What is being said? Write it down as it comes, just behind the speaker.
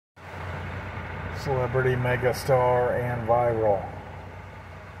Celebrity, megastar, and viral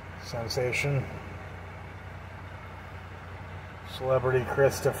sensation. Celebrity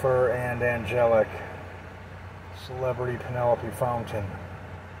Christopher and Angelic. Celebrity Penelope Fountain.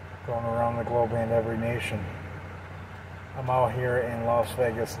 Going around the globe and every nation. I'm out here in Las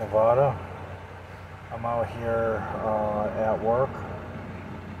Vegas, Nevada. I'm out here at work.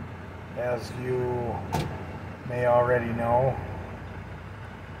 As you may already know,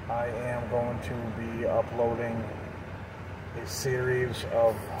 I am going to be uploading a series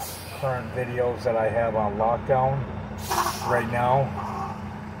of current videos that I have on lockdown right now.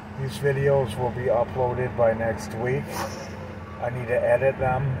 These videos will be uploaded by next week. I need to edit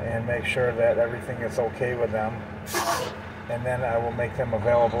them and make sure that everything is okay with them, and then I will make them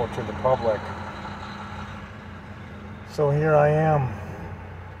available to the public. So here I am.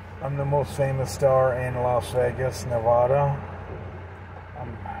 I'm the most famous star in Las Vegas, Nevada.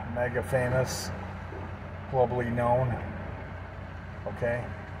 I'm mega famous, globally known. Okay,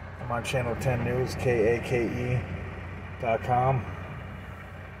 I'm on Channel 10 News, KAKE.com.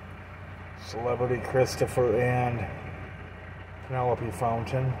 Celebrity Christopher and Penelope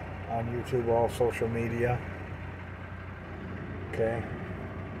Fountain on YouTube, all social media. Okay,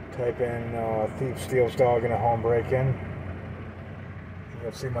 type in thief steals dog in a home break-in.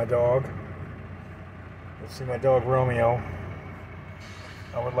 You'll see my dog. You'll see my dog Romeo.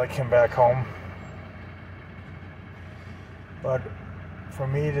 I would like him back home. But for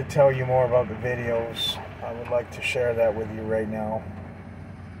me to tell you more about the videos, I would like to share that with you right now.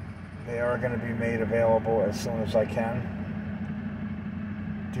 They are going to be made available as soon as I can.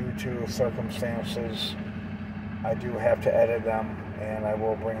 Due to circumstances, I do have to edit them, and I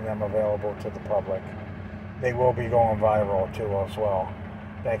will bring them available to the public. They will be going viral too as well.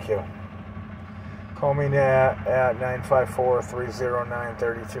 Thank you. Call me at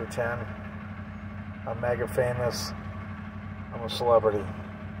 954-309-3210. I'm mega famous. I'm a celebrity.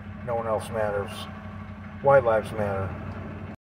 No one else matters. White lives matter.